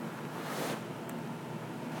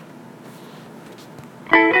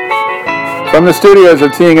From the studios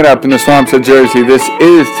of Teeing It Up in the swamps of Jersey, this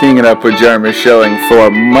is Teeing It Up with Jeremy Schilling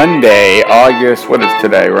for Monday, August, what is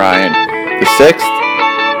today, Ryan? The 6th?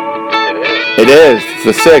 It is. It's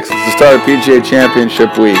the 6th. It's the start of PGA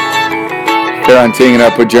Championship Week. Here on Teeing It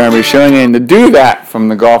Up with Jeremy Schilling. And to do that from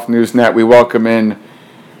the Golf News Net, we welcome in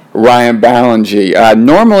Ryan Ballengee.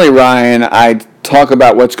 Normally, Ryan, I talk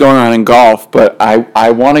about what's going on in golf, but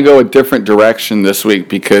I want to go a different direction this week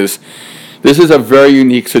because this is a very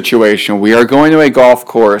unique situation. We are going to a golf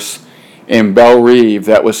course in Bellerive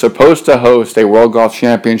that was supposed to host a World Golf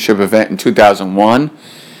Championship event in 2001.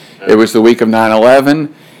 It was the week of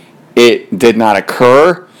 9/11. It did not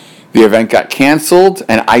occur. The event got canceled,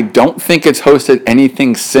 and I don't think it's hosted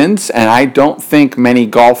anything since, and I don't think many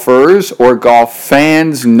golfers or golf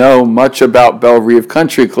fans know much about Bellerive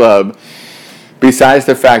Country Club besides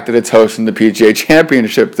the fact that it's hosting the PGA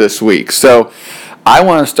Championship this week. So I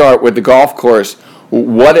want to start with the golf course.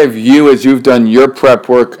 What have you, as you've done your prep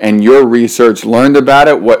work and your research, learned about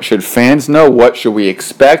it? What should fans know? What should we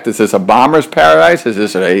expect? Is this a bomber's paradise? Is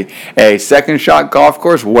this a second shot golf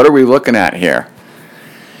course? What are we looking at here?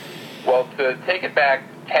 Well, to take it back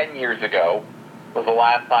 10 years ago was the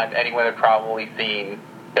last time anyone had probably seen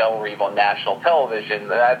Bellerive on national television.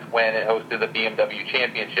 That's when it hosted the BMW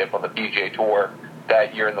Championship on the PGA Tour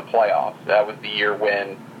that year in the playoffs. That was the year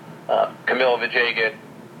when Camilo Villegas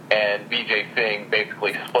and Vijay Singh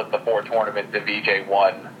basically split the four tournaments and Vijay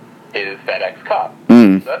won his FedEx Cup.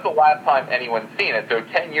 So that's the last time anyone's seen it. So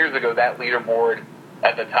 10 years ago, that leaderboard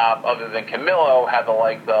at the top, other than Camilo, had the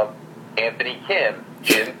likes of Anthony Kim,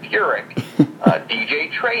 Jim Furyk, DJ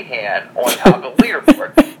Trahan on top of the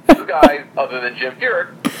leaderboard. Those guys, other than Jim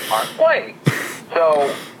Furyk, aren't playing.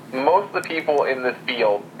 So most of the people in this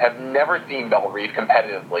field have never seen Bellerive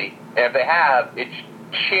competitively, and if they have, it's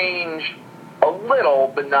changed a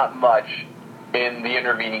little, but not much, in the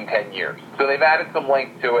intervening 10 years. So they've added some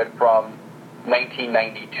length to it from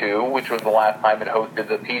 1992, which was the last time it hosted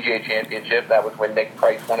the PGA Championship. That was when Nick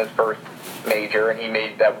Price won his first major, and he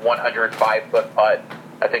made that 105-foot putt,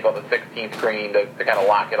 I think, on the 16th green to kind of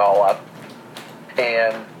lock it all up.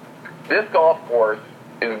 And this golf course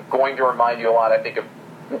is going to remind you a lot, I think, of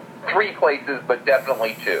three places, but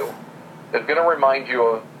definitely two. It's going to remind you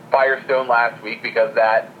of Firestone last week because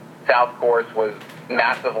that South course was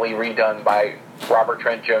massively redone by Robert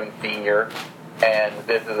Trent Jones Sr., and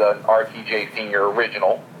this is an RTJ Sr.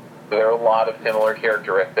 original. So there are a lot of similar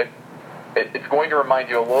characteristics. It's going to remind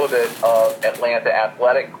you a little bit of Atlanta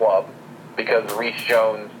Athletic Club because Reese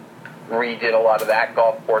Jones redid a lot of that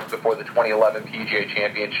golf course before the 2011 PGA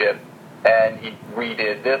Championship, and he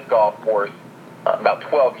redid this golf course about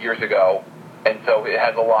 12 years ago, and so it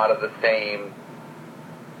has a lot of the same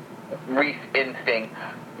Reese instincts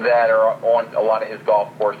that are on a lot of his golf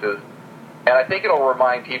courses. And I think it'll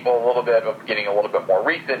remind people a little bit of getting a little bit more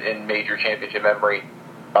recent in major championship memory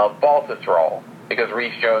of Baltusrol, because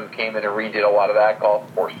Reese Jones came in and redid a lot of that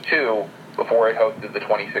golf course too before it hosted the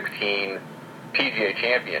 2016 PGA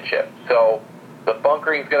Championship. So the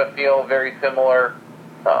bunkering is going to feel very similar.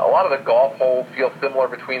 A lot of the golf holes feel similar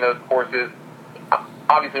between those courses.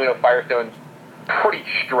 Obviously, we know Firestone's pretty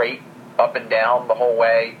straight up and down the whole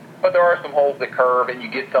way, but there are some holes that curve, and you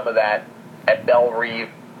get some of that at Bellerive.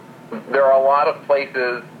 There are a lot of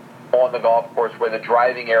places on the golf course where the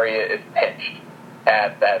driving area is pitched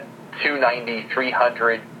at that 290,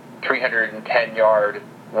 300, 310-yard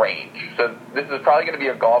range. So this is probably going to be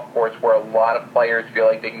a golf course where a lot of players feel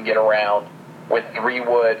like they can get around with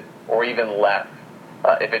 3-wood or even less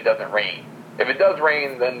if it doesn't rain. If it does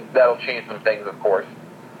rain, then that'll change some things, of course.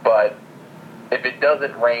 But if it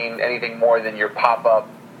doesn't rain anything more than your pop-up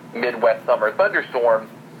Midwest summer thunderstorm,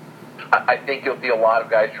 I think you'll see a lot of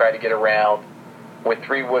guys try to get around with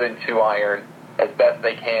 3-wood and 2-iron as best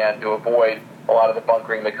they can to avoid a lot of the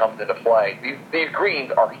bunkering that comes into play. These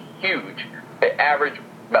greens are huge. They average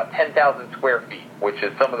about 10,000 square feet, which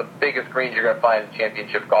is some of the biggest greens you're going to find in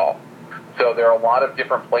championship golf. So there are a lot of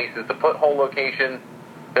different places to put hole locations.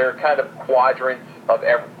 There are kind of quadrants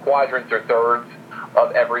or thirds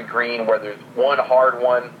of every green where there's one hard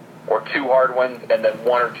one or two hard ones and then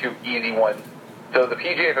one or two easy ones. So the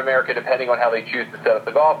PGA of America, depending on how they choose to set up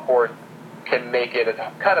the golf course, can make it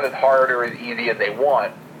kind of as hard or as easy as they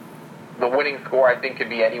want. The winning score, I think, could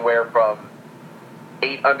be anywhere from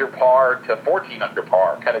 8 under par to 14 under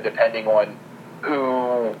par, kind of depending on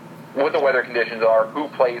what the weather conditions are, who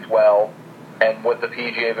plays well, and what the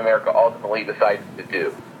PGA of America ultimately decides to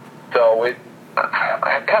do. So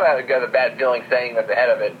I kind of got a bad feeling saying that's ahead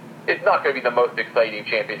of it. It's not going to be the most exciting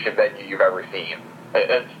championship venue you've ever seen.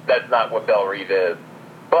 That's not what Bellerive is.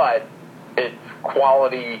 But its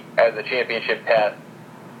quality as a championship test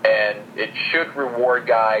and it should reward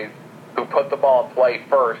guys who put the ball in play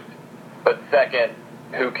first, but second,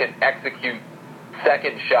 who can execute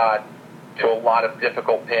second shots to a lot of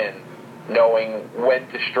difficult pins, knowing when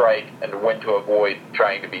to strike and when to avoid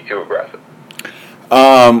trying to be too aggressive.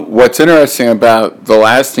 What's interesting about the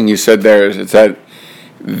last thing you said there is that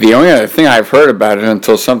the only other thing I've heard about it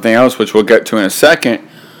until something else, which we'll get to in a second,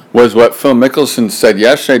 was what Phil Mickelson said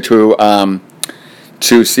yesterday to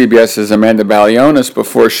CBS's Amanda Balionis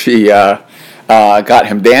before she got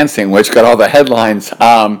him dancing, which got all the headlines.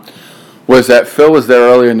 Was that Phil was there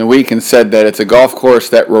earlier in the week and said that it's a golf course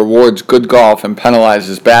that rewards good golf and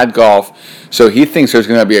penalizes bad golf. So he thinks there's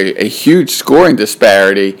going to be a huge scoring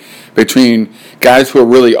disparity between guys who are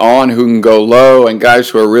really on, who can go low, and guys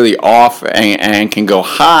who are really off and can go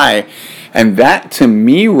high. And that, to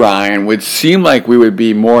me, Ryan, would seem like we would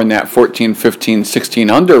be more in that 14, 15, 16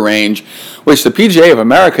 under range, which the PGA of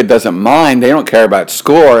America doesn't mind. They don't care about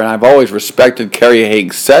score, and I've always respected Kerry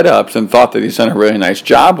Haig's setups and thought that he's done a really nice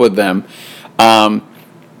job with them.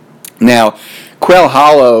 Now, Quail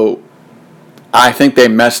Hollow, I think they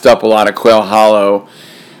messed up a lot of Quail Hollow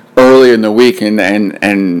early in the week,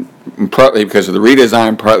 and partly because of the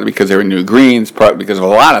redesign, partly because there were new greens, partly because of a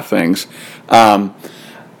lot of things.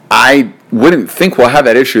 I wouldn't think we'll have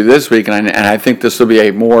that issue this week, and I think this will be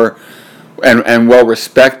a more and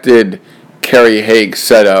well-respected Kerry Haig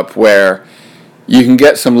setup where you can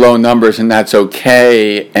get some low numbers and that's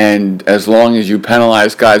okay, and as long as you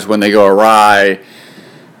penalize guys when they go awry,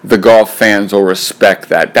 the golf fans will respect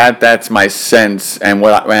that. That's my sense and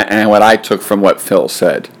what I took from what Phil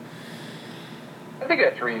said. I think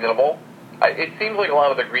that's reasonable. It seems like a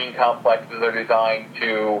lot of the green complexes are designed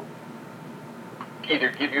to either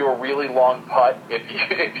give you a really long putt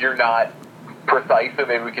if you're not precise, so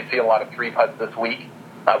maybe we could see a lot of 3 putts this week.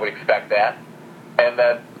 I would expect that. And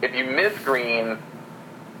that if you miss greens,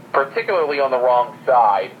 particularly on the wrong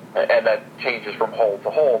side, and that changes from hole to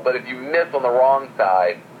hole, but if you miss on the wrong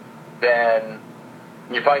side, then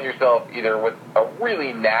you find yourself either with a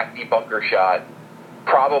really nasty bunker shot,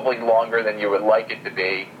 probably longer than you would like it to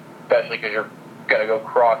be, especially because you're going to go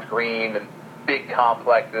cross green and big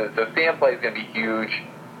complexes. So sand play is going to be huge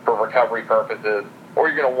for recovery purposes, or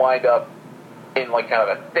you're going to wind up in like kind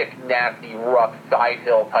of a thick, nasty, rough side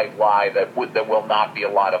hill type lie that will not be a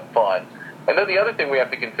lot of fun. And then the other thing we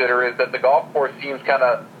have to consider is that the golf course seems kind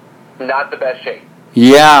of not the best shape.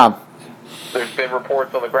 Yeah. There's been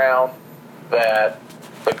reports on the ground that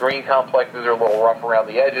the green complexes are a little rough around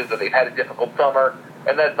the edges, that they've had a difficult summer,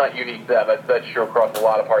 and that's not unique to them. That's true across a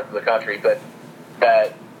lot of parts of the country, but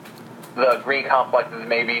that the green complexes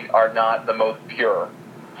maybe are not the most pure.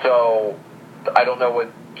 So I don't know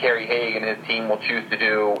what Kerry Haig and his team will choose to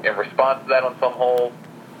do in response to that on some holes.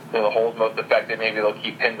 So the holes most affected, maybe they'll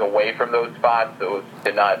keep pins away from those spots so as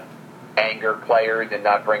to not anger players and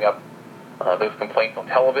not bring up those complaints on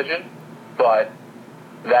television. But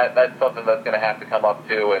that's something that's going to have to come up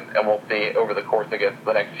too, and we'll see over the course, I guess,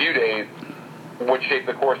 the next few days, which shape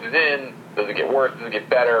the course is in. Does it get worse? Does it get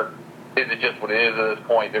better? Is it just what it is at this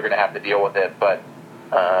point? They're going to have to deal with it. But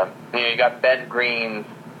you got bent greens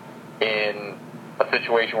in a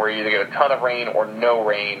situation where you either get a ton of rain or no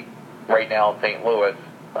rain right now in St. Louis,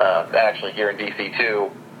 actually here in D.C.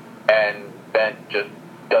 too, and bent just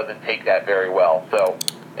doesn't take that very well. So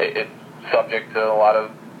it's subject to a lot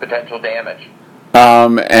of potential damage.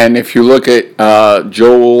 And if you look at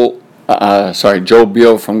Joel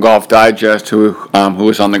Beal from Golf Digest, who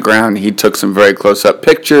was on the ground, he took some very close-up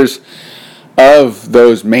pictures of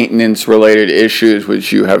those maintenance-related issues,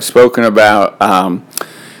 which you have spoken about.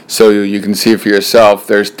 So you can see for yourself.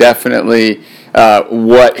 There's definitely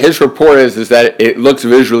what his report is that it looks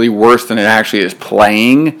visually worse than it actually is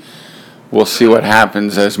playing. We'll see what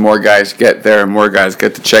happens as more guys get there and more guys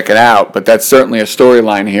get to check it out. But that's certainly a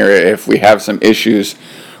storyline here if we have some issues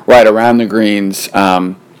right around the greens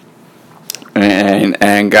and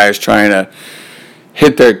guys trying to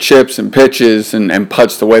hit their chips and pitches and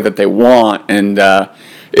putts the way that they want. And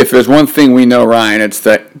if there's one thing we know, Ryan, it's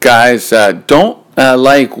that guys don't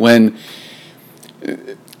like when...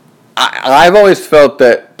 I've always felt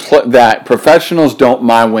that professionals don't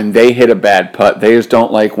mind when they hit a bad putt. They just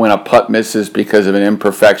don't like when a putt misses because of an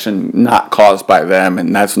imperfection not caused by them,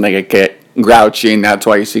 and that's when they get grouchy, and that's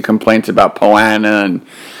why you see complaints about Poana and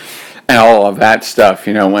all of that stuff.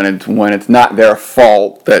 You know, when it's not their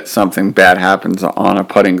fault that something bad happens on a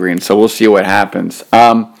putting green. So we'll see what happens.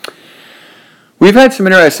 We've had some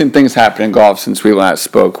interesting things happen in golf since we last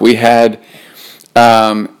spoke. We had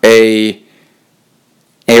a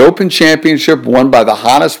Open Championship won by the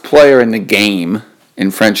hottest player in the game in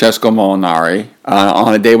Francesco Molinari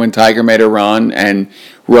on a day when Tiger made a run and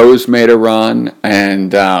Rose made a run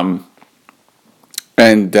and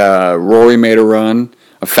Rory made a run.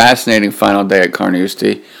 A fascinating final day at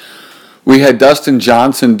Carnoustie. We had Dustin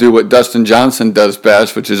Johnson do what Dustin Johnson does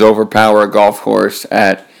best, which is overpower a golf course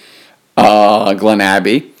at Glen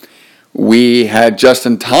Abbey. We had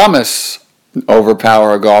Justin Thomas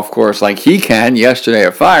overpower a golf course like he can yesterday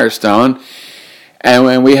at Firestone. And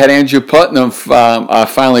when we had Andrew Putnam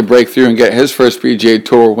finally break through and get his first PGA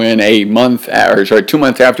Tour win 2 months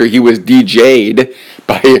after he was DJ'd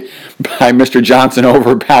by Mr. Johnson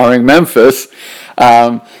overpowering Memphis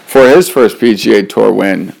for his first PGA Tour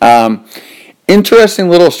win. Interesting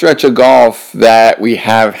little stretch of golf that we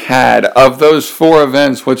have had. Of those 4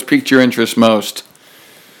 events, what's piqued your interest most?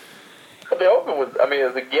 The Open was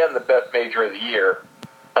again the best major of the year.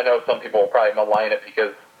 I know some people will probably malign it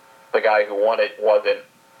because the guy who won it wasn't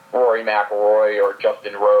Rory McIlroy or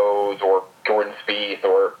Justin Rose or Jordan Spieth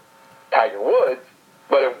or Tiger Woods,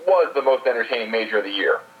 but it was the most entertaining major of the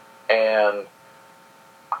year. And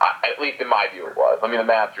at least in my view it was. The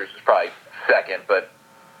Masters was probably second, but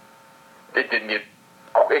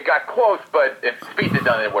it got close, but if Spieth had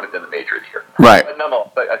done it, it would have been the major of the year. Right. But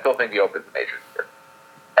nonetheless, I still think the Open's the major of the year.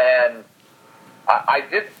 And I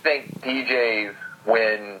did think DJ's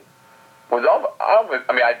win was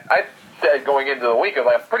I said going into the week,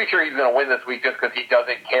 I'm pretty sure he's going to win this week just because he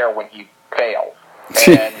doesn't care when he fails.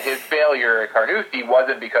 And his failure at Carnoustie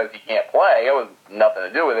wasn't because he can't play. It was nothing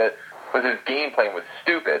to do with it. It was his game plan was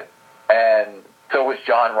stupid. And so was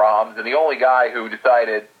Jon Rahm's. And the only guy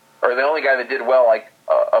that did well,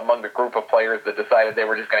 among the group of players that decided they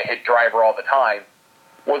were just going to hit driver all the time,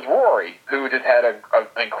 was Rory, who just had an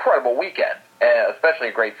incredible weekend, and especially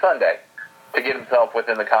a great Sunday, to get himself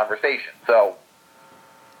within the conversation. So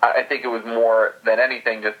I think it was more than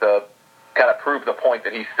anything just to kind of prove the point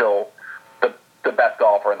that he's still the best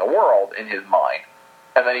golfer in the world in his mind.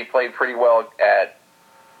 And then he played pretty well at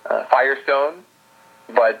Firestone,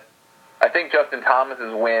 but I think Justin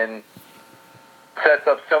Thomas's win sets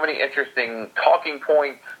up so many interesting talking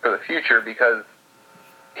points for the future because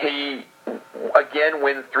he, again,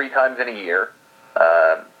 wins 3 times in a year,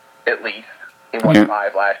 at least. He won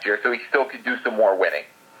 5 last year, so he still could do some more winning.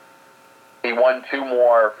 He won 2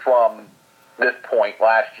 more from this point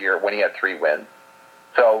last year when he had 3 wins.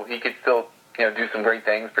 So he could still, do some great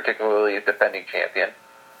things, particularly as defending champion.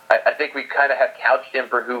 I think we kind of have couched him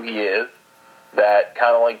for who he is, that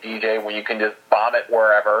kind of like DJ, when you can just bomb it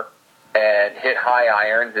wherever and hit high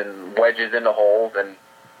irons and wedges into holes and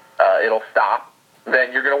it'll stop,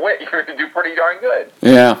 then you're going to win. You're going to do pretty darn good.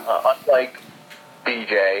 Yeah. Unlike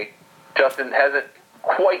DJ, Justin hasn't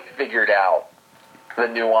quite figured out the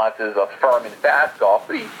nuances of firm and fast golf,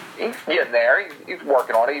 but he's getting there. He's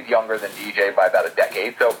working on it. He's younger than DJ by about a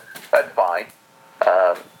decade, so that's fine.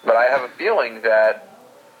 But I have a feeling that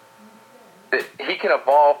he can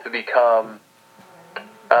evolve to become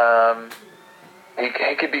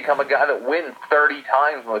he could become a guy that wins 30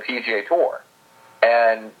 times on the PGA Tour.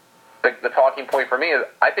 And the talking point for me is,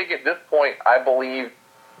 I think at this point, I believe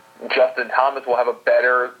Justin Thomas will have a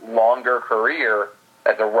better, longer career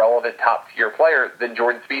as a relevant top-tier player than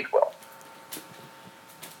Jordan Spieth will.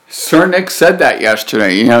 Sir Nick said that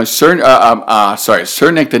yesterday.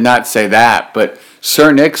 Sir Nick did not say that, but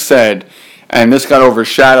Sir Nick said, and this got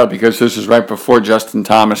overshadowed because this was right before Justin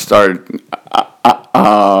Thomas started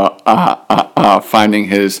finding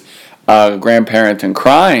his grandparent and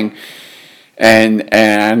crying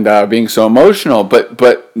and being so emotional.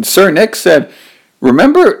 But Sir Nick said,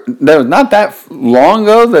 remember, that was not that long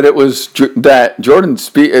ago that it was that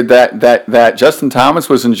that Justin Thomas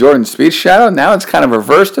was in Jordan Spieth's shadow. Now it's kind of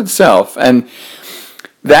reversed itself, and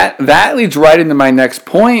that leads right into my next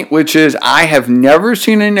point, which is I have never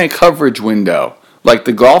seen in a coverage window like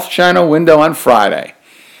the Golf Channel window on Friday,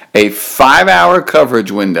 a 5-hour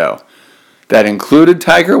coverage window that included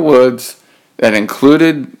Tiger Woods, that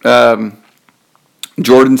included Jordan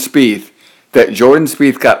Spieth, that Jordan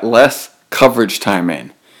Spieth got less coverage time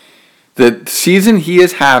in. The season he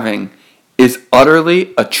is having is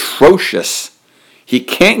utterly atrocious. He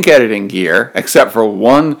can't get it in gear except for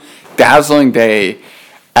one dazzling day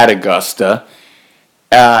at Augusta.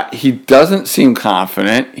 He doesn't seem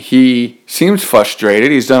confident. He seems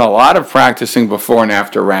frustrated. He's done a lot of practicing before and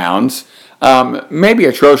after rounds. Maybe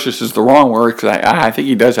atrocious is the wrong word because I think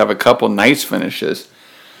he does have a couple nice finishes.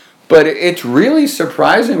 But it's really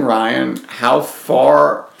surprising, Ryan, how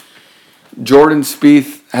far Jordan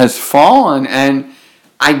Spieth has fallen. And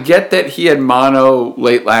I get that he had mono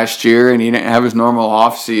late last year and he didn't have his normal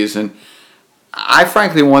offseason. I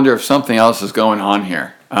frankly wonder if something else is going on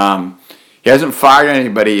here. He hasn't fired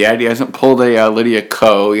anybody yet. He hasn't pulled a Lydia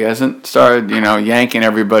Ko. He hasn't started, yanking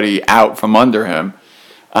everybody out from under him.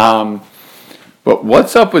 But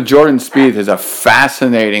what's up with Jordan Spieth is a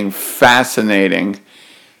fascinating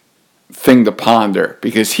thing to ponder,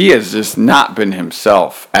 because he has just not been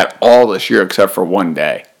himself at all this year except for one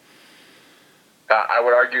day. I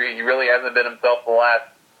would argue he really hasn't been himself the last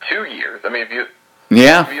 2 years. I mean,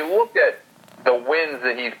 if you look at the wins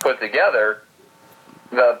that he's put together,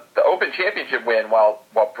 the Open Championship win, while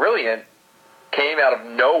brilliant, came out of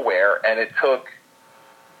nowhere, and it took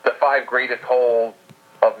the 5 greatest holes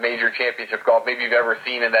of major championship golf maybe you've ever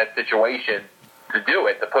seen in that situation to do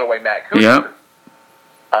it, to put away Matt Kuchar. Yep.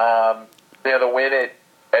 The win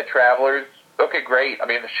at Travelers, okay, great. I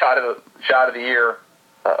mean, the shot of the year,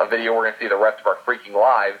 a video we're going to see the rest of our freaking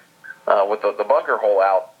lives with the bunker hole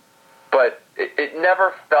out. But it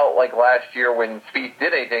never felt like last year when Spieth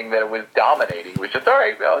did anything that it was dominating. It was just, all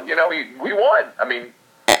right, well, we won. I mean,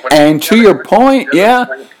 and to your point, yeah,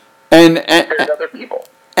 and other people.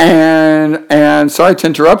 And sorry to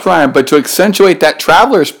interrupt, Ryan, but to accentuate that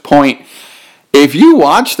Travelers point, if you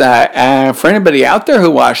watch that, for anybody out there who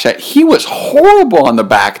watched that, he was horrible on the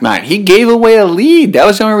back nine. He gave away a lead. That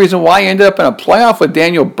was the only reason why he ended up in a playoff with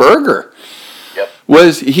Daniel Berger. Yep.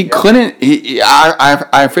 Was he couldn't?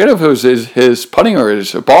 I forget if it was his putting or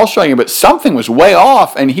his ball striking, but something was way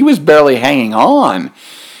off, and he was barely hanging on.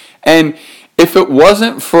 And if it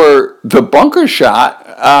wasn't for the bunker shot,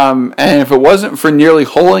 and if it wasn't for nearly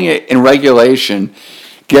holding it in regulation,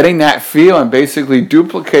 getting that feel and basically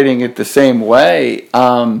duplicating it the same way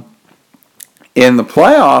in the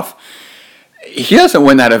playoff, he doesn't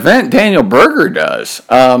win that event. Daniel Berger does.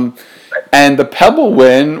 And the Pebble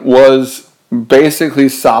win was basically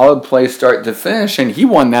solid play start to finish, and he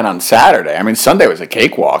won that on Saturday. I mean, Sunday was a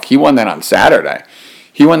cakewalk. He won that on Saturday.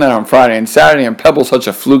 He won that on Friday and Saturday, and Pebble's such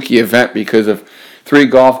a fluky event because of 3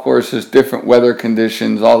 golf courses, different weather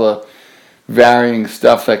conditions, all the varying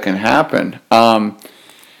stuff that can happen. But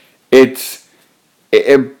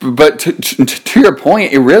to your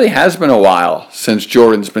point, it really has been a while since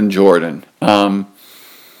Jordan's been Jordan. And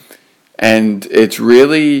it's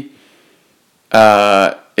really,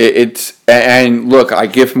 and look, I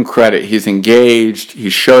give him credit. He's engaged. He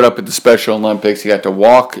showed up at the Special Olympics. He got to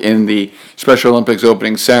walk in the Special Olympics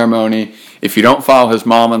opening ceremony. If you don't follow his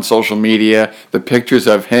mom on social media, the pictures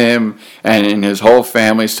of him and his whole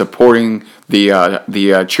family supporting the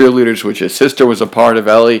cheerleaders, which his sister was a part of,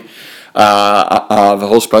 Ellie, the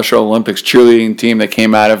whole Special Olympics cheerleading team that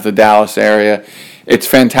came out of the Dallas area. It's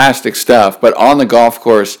fantastic stuff. But on the golf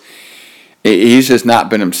course, he's just not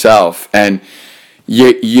been himself. And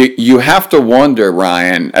you have to wonder,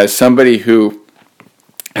 Ryan, as somebody who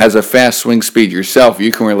has a fast swing speed yourself,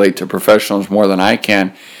 you can relate to professionals more than I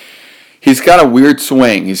can. He's got a weird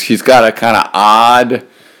swing. He's got a kind of odd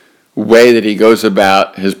way that he goes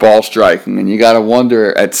about his ball striking, and you got to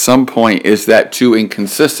wonder at some point, is that too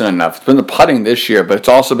inconsistent enough? It's been the putting this year, but it's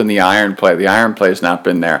also been the iron play. The iron play has not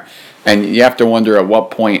been there, and you have to wonder at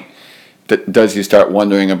what point does he start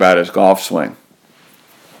wondering about his golf swing.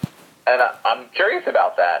 And I'm curious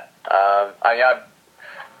about that. I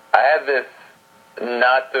had this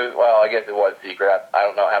I guess it was secret. I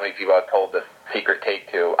don't know how many people I've told this secret take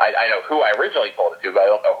to. I know who I originally told it to, but I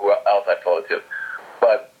don't know who else I've told it to.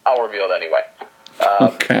 But I'll reveal it anyway.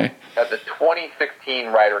 Okay. At the 2016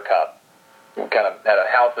 Ryder Cup, we kind of had a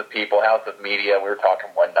house of people, house of media. We were talking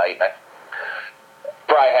one night, and I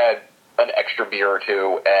probably had an extra beer or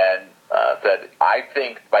two, and said, I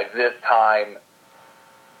think by this time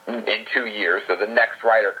in 2 years, so the next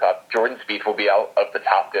Ryder Cup, Jordan Spieth will be out of the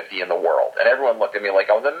top 50 in the world. And everyone looked at me like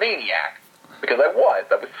I was a maniac, because I was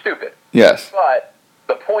stupid. Yes. But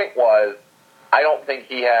the point was, I don't think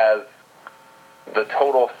he has the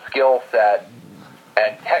total skill set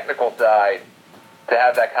and technical side to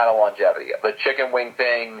have that kind of longevity. The chicken wing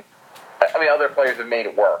thing, I mean, other players have made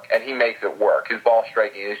it work, and he makes it work. His ball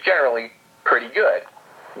striking is generally pretty good,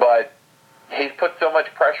 but he's put so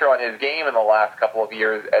much pressure on his game in the last couple of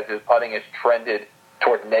years as his putting has trended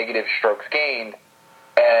toward negative strokes gained,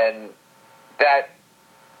 and that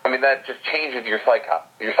just changes your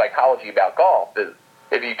psychology about golf.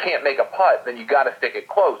 If you can't make a putt, then you got to stick it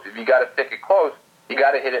close. If you got to stick it close, you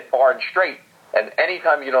got to hit it far and straight. And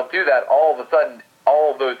anytime you don't do that, all of a sudden,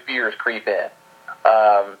 all of those fears creep in.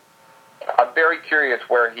 I'm very curious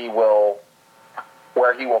where he will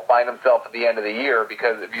find himself at the end of the year,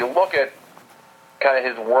 because if you look at kind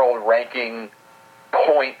of his world ranking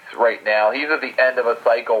points right now, he's at the end of a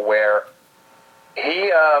cycle where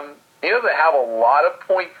he doesn't have a lot of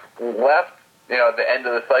points left, at the end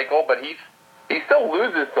of the cycle, but he still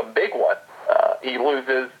loses some big ones. He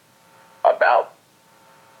loses about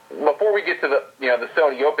before we get to the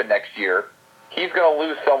Sony Open next year, he's going to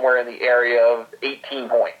lose somewhere in the area of 18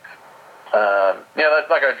 points. That's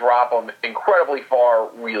not going to drop him incredibly far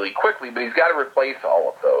really quickly, but he's got to replace all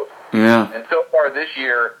of those. Yeah. And so far this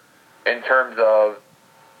year, in terms of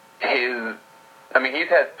he's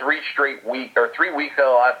had 3 weeks out of the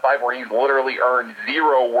last 5 where he's literally earned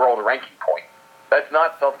 0 world ranking points. That's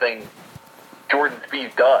not something Jordan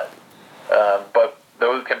Spieth does. But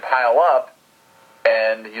those can pile up,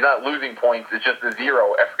 and he's not losing points. It's just a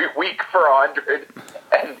 0 every week for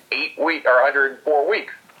 108 weeks or 104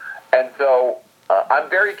 weeks. And so I'm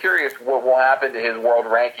very curious what will happen to his world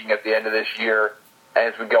ranking at the end of this year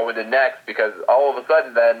as we go into next, because all of a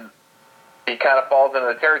sudden then he kind of falls into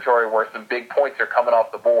the territory where some big points are coming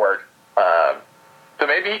off the board. So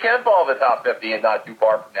maybe he can fall in the top 50 and not too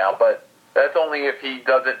far from now, but that's only if he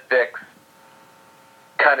doesn't fix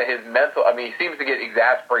kind of his mental. He seems to get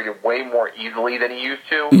exasperated way more easily than he used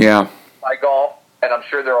to by golf, and I'm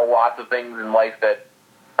sure there are lots of things in life that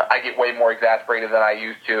I get way more exasperated than I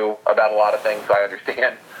used to about a lot of things, so I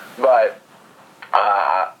understand. But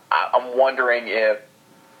I'm wondering if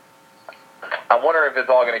it's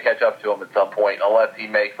all going to catch up to him at some point, unless he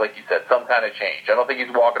makes, like you said, some kind of change. I don't think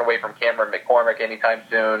he's walking away from Cameron McCormick anytime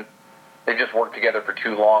soon. They've just worked together for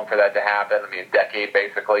too long for that to happen. A decade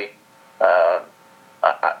basically.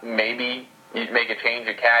 Maybe he'd make a change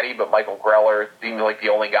at caddy, but Michael Greller seems like the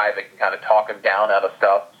only guy that can kind of talk him down out of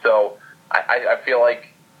stuff. So I feel like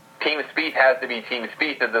Team Spieth has to be Team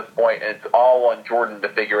Spieth at this point, and it's all on Jordan to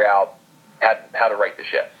figure out how to right the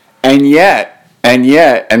ship. And yet, and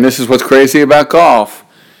this is what's crazy about golf,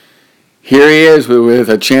 here he is with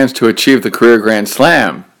a chance to achieve the career Grand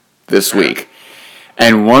Slam this week.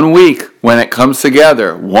 And 1 week, when it comes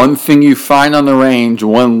together, one thing you find on the range,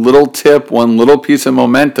 one little tip, one little piece of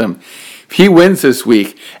momentum, if he wins this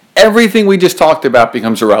week, everything we just talked about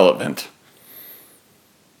becomes irrelevant.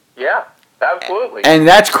 Yeah, absolutely. And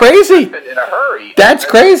that's crazy. In a hurry. That's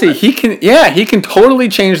crazy. He can totally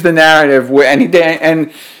change the narrative,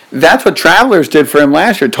 and that's what Travelers did for him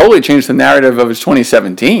last year. Totally changed the narrative of his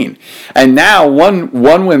 2017. And now one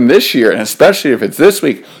win this year, and especially if it's this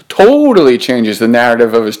week, totally changes the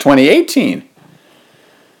narrative of his 2018.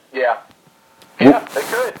 Yeah, they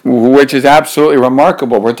could. Which is absolutely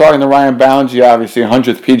remarkable. We're talking to Ryan Ballengee, obviously,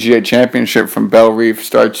 100th PGA Championship from Bell Reef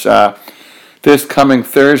starts this coming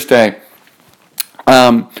Thursday.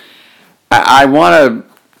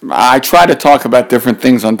 I try to talk about different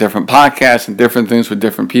things on different podcasts and different things with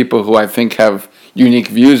different people who I think have unique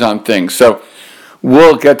views on things. So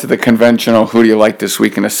we'll get to the conventional who do you like this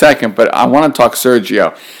week in a second, but I want to talk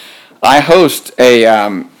Sergio. I host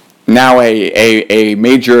now a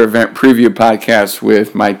major event preview podcast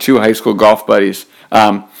with my 2 high school golf buddies.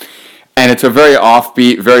 And it's a very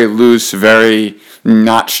offbeat, very loose, very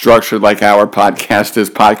not structured like our podcast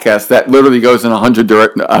is. Podcast that literally goes in 100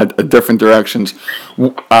 different directions,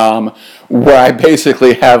 where I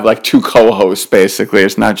basically have like 2 co-hosts, basically.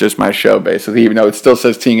 It's not just my show, basically, even though it still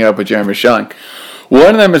says Teeing It Up with Jeremy Schilling.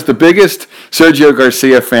 One of them is the biggest Sergio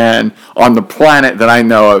Garcia fan on the planet that I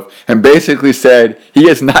know of, and basically said he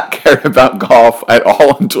has not cared about golf at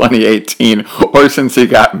all in 2018 or since he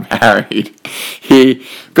got married. He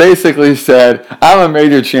basically said, I'm a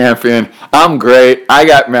major champion, I'm great, I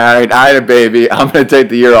got married, I had a baby, I'm going to take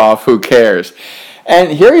the year off, who cares?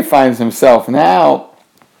 And here he finds himself now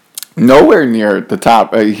nowhere near the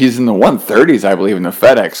top. He's in the 130s, I believe, in the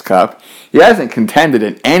FedEx Cup. He hasn't contended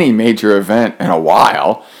in any major event in a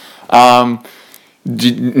while.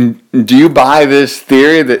 Do you buy this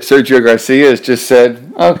theory that Sergio Garcia has just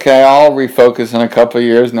said, okay, I'll refocus in a couple of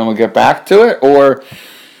years and then we'll get back to it? Or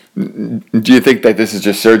do you think that this is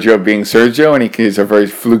just Sergio being Sergio and he's a very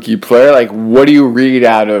fluky player? Like, what do you read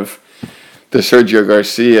out of the Sergio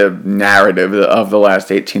Garcia narrative of the last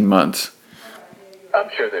 18 months? I'm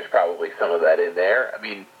sure there's probably some of that in there.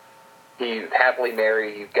 He's happily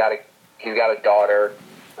married. He's got a daughter.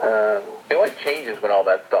 Life changes when all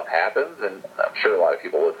that stuff happens, and I'm sure a lot of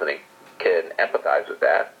people listening can empathize with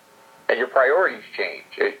that. And your priorities change.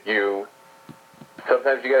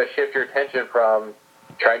 Sometimes you got to shift your attention from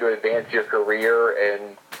trying to advance your career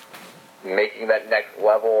and making that next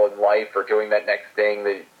level in life, or doing that next thing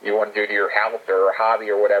that you want to do to your house or hobby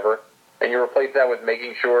or whatever, and you replace that with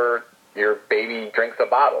making sure your baby drinks a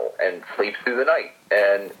bottle and sleeps through the night.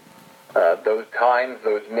 And those times,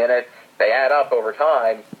 those minutes, they add up over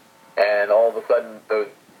time, and all of a sudden those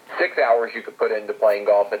 6 hours you could put into playing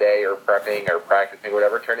golf a day or prepping or practicing,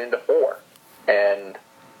 whatever, turn into 4. And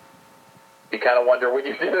you kind of wonder what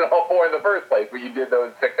you did it all for in the first place, when you did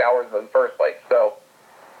those 6 hours in the first place. So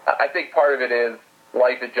I think part of it is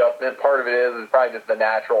life adjustment. Part of it is probably just the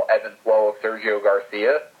natural ebb and flow of Sergio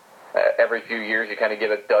Garcia. Every few years you kind of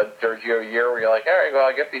get a dud Sergio year where you're like, all right, well,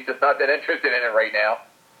 I guess he's just not that interested in it right now.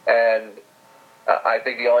 And I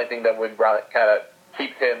think the only thing that would kind of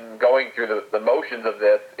keep him going through the motions of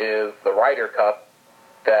this is the Ryder Cup,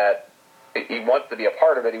 that he wants to be a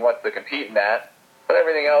part of it, he wants to compete in that, but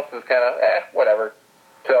everything else is kind of, whatever.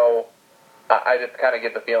 So I just kind of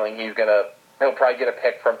get the feeling he'll probably get a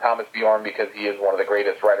pick from Thomas Bjorn because he is one of the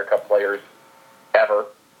greatest Ryder Cup players ever.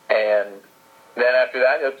 And then after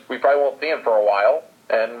that, we probably won't see him for a while,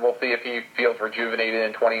 and we'll see if he feels rejuvenated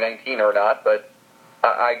in 2019 or not. But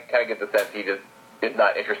I kind of get the sense he just is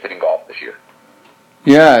not interested in golf this year.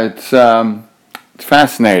 Yeah, it's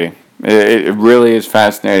fascinating. It really is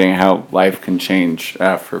fascinating how life can change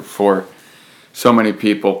for so many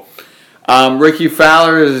people. Ricky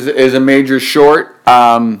Fowler is a major short,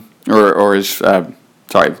 or is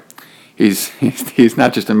sorry, he's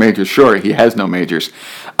not just a major short. He has no majors.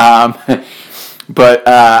 But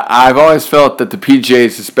I've always felt that the PGA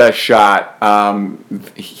is his best shot.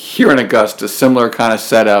 Here in Augusta, similar kind of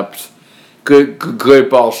setups, good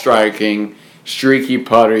ball striking, streaky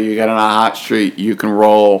putter. You get on a hot streak, you can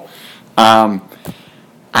roll. I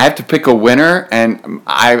have to pick a winner, and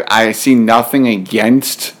I see nothing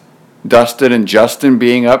against Dustin and Justin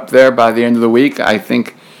being up there by the end of the week. I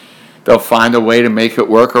think they'll find a way to make it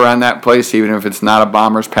work around that place, even if it's not a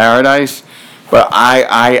bomber's paradise. But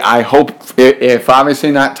I hope, if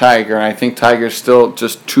obviously not Tiger, and I think Tiger's still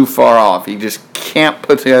just too far off. He just can't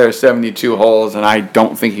put together 72 holes, and I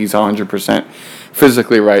don't think he's 100%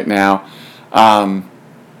 physically right now.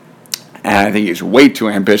 And I think he's way too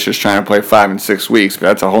ambitious trying to play 5 and 6 weeks, but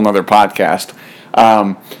that's a whole nother podcast.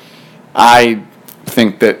 I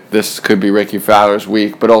think that this could be Ricky Fowler's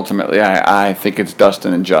week, but ultimately I think it's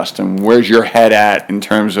Dustin and Justin. Where's your head at in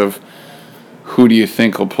terms of who do you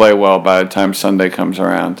think will play well by the time Sunday comes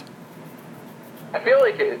around? I feel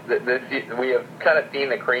like we have kind of seen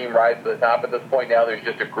the cream rise to the top at this point. Now there's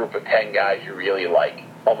just a group of 10 guys you really like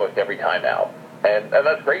almost every time out. And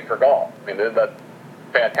that's great for golf. I mean, that's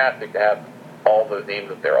fantastic to have all those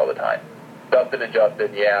names up there all the time. Dustin and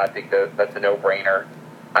Justin, I think that's a no-brainer.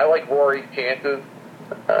 I like Rory's chances.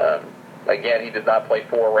 Again, he does not play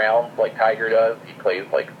 4 rounds like Tiger does. He plays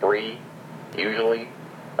like 3 usually.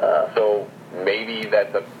 So maybe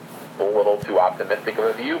that's a little too optimistic of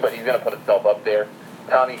a view, but he's going to put himself up there.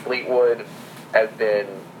 Tommy Fleetwood has been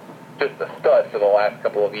just a stud for the last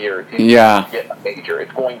couple of years. He's going to get a major.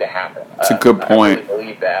 It's going to happen. That's a good point. I really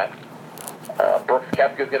believe that. Brooks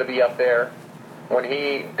Koepka's going to be up there. When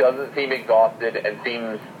he doesn't seem exhausted and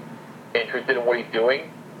seems interested in what he's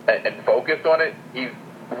doing and focused on it, he's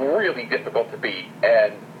really difficult to beat.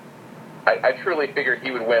 And I truly figured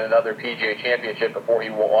he would win another PGA Championship before he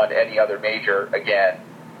won any other major again.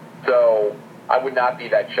 So I would not be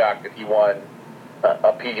that shocked if he won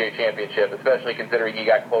a PGA Championship, especially considering he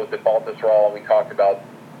got close at Baltusrol, and we talked about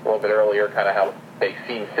a little bit earlier kind of how they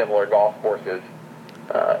seem similar golf courses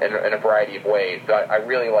in a variety of ways. So I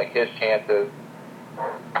really like his chances.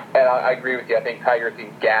 And I agree with you. I think Tiger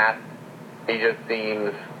seems gassed. He just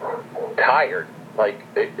seems tired. Like,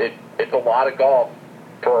 it's a lot of golf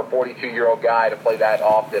for a 42-year-old guy to play that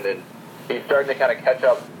often, and he's starting to kind of catch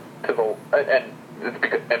up to and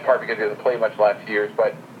it's in part because he doesn't play much last years,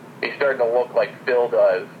 but he's starting to look like Phil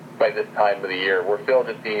does by this time of the year, where Phil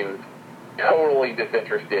just seems totally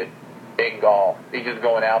disinterested in golf. He's just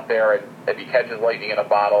going out there, and if he catches lightning in a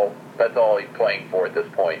bottle, that's all he's playing for at this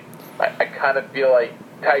point. I kind of feel like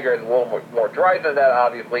Tiger has a little more drive than that,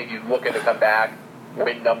 obviously. He's looking to come back,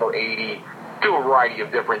 win number 80, do a variety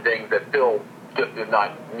of different things that Phil just does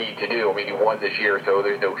not need to do. I mean, he won this year, so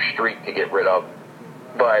there's no streak to get rid of.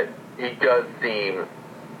 But he does seem,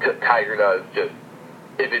 Tiger does, just,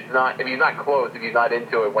 if he's not close, if he's not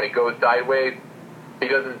into it, when it goes sideways, he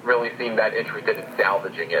doesn't really seem that interested in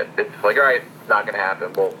salvaging it. It's like, all right, it's not going to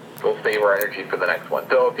happen. We'll save our energy for the next one.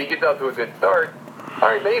 So if he gets out to a good start, all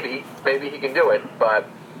right, maybe he can do it. But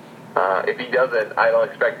if he doesn't, I don't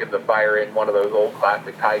expect him to fire in one of those old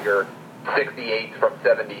classic Tiger 68s from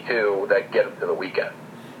 72 that get him to the weekend.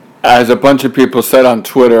 As a bunch of people said on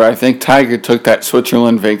Twitter, I think Tiger took that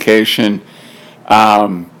Switzerland vacation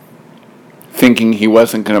thinking he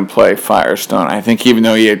wasn't going to play Firestone. I think even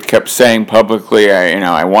though he had kept saying publicly,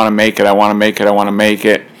 I want to make it, I want to make it, I want to make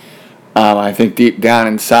it, I think deep down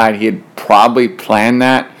inside he had probably planned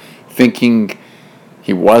that, thinking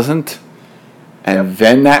he wasn't. And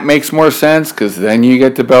then that makes more sense, because then you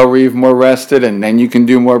get to Bellerive more rested, and then you can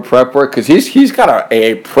do more prep work, because he's got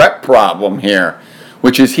a prep problem here,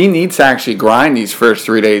 which is he needs to actually grind these first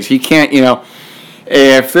 3 days. He can't,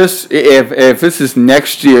 if this is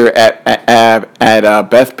next year at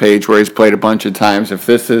Bethpage, where he's played a bunch of times, if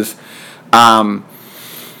this is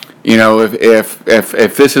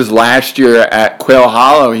if this is last year at Quail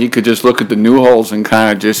Hollow, he could just look at the new holes and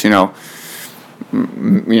kind of just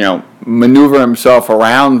maneuver himself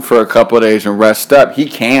around for a couple of days and rest up. He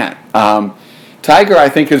can't. Tiger, I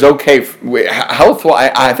think, is okay health.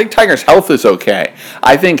 I think Tiger's health is okay.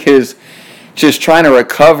 I think his just trying to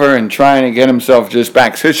recover and trying to get himself just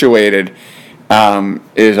back situated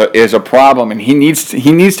is a problem, and he needs to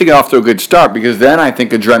get off to a good start, because then I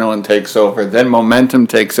think adrenaline takes over, then momentum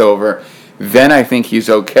takes over, then I think he's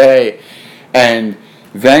okay, and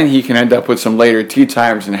then he can end up with some later tee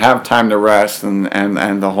times and have time to rest and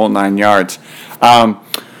the whole 9 yards.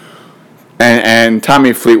 And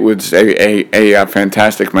Tommy Fleetwood's a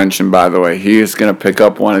fantastic mention, by the way. He is going to pick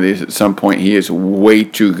up one of these at some point. He is way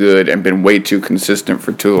too good and been way too consistent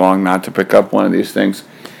for too long not to pick up one of these things.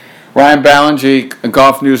 Ryan Ballengee,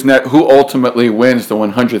 Golf News Net, who ultimately wins the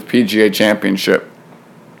 100th PGA Championship?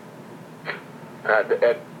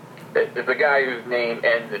 It's a guy whose name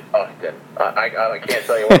ends in Ustin. I can't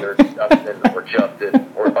tell you whether it's Ustin or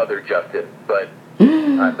Justin or other Justin, but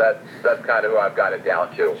that's kind of who I've got it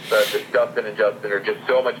down to. Dustin and Justin are just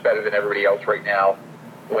so much better than everybody else right now.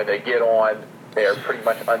 When they get on, they are pretty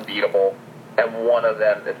much unbeatable, and one of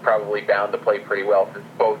them is probably bound to play pretty well, since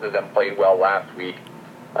both of them played well last week.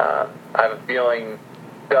 I have a feeling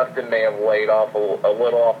Dustin may have laid off a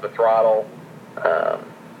little off the throttle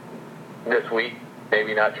this week.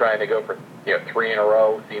 Maybe not trying to go for 3 in a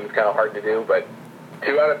row seems kind of hard to do, but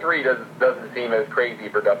 2 out of 3 doesn't seem as crazy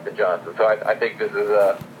for Dustin Johnson. So I think this is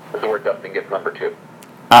where Dustin gets number 2.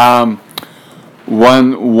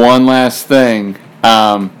 One last thing.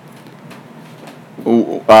 One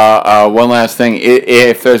last thing.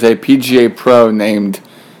 If there's a PGA pro named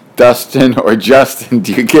Dustin or Justin,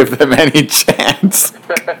 do you give them any chance?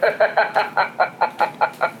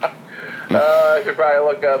 I should probably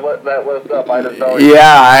look that list up. I don't know.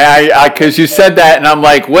 Yeah, because you said that, and I'm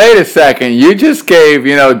like, wait a second. You just gave,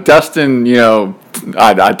 Dustin,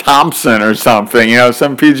 Thompson or something,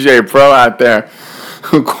 some PGA pro out there.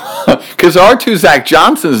 Because R2 Zach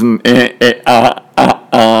Johnson's in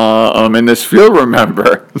this field,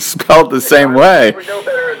 remember, spelled the same way. We know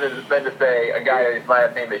better than to say a guy whose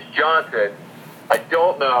last name is Johnson. I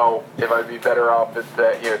don't know if I'd be better off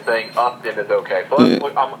saying Upton is okay. So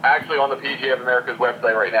I'm actually on the PGA of America's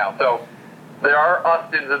website right now. So there are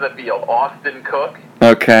Austins in the field. Austin Cook.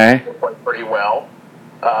 Okay. Played pretty well.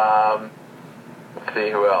 Let's see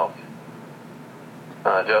who else.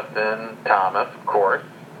 Justin Thomas, of course.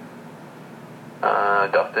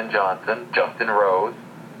 Dustin Johnson, Justin Rose,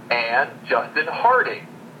 and Justin Harding.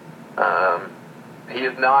 He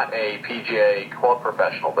is not a PGA club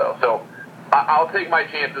professional, though. So I'll take my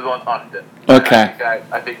chances on Austin. Okay.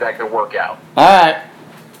 I think that could work out. All right.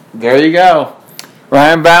 There you go.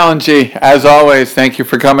 Ryan Ballengee, as always, thank you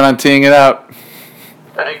for coming on Teeing It Up.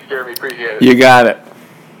 Thanks, Jeremy. Appreciate it. You got it.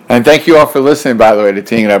 And thank you all for listening, by the way, to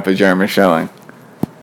Teeing It Up with Jeremy Schilling.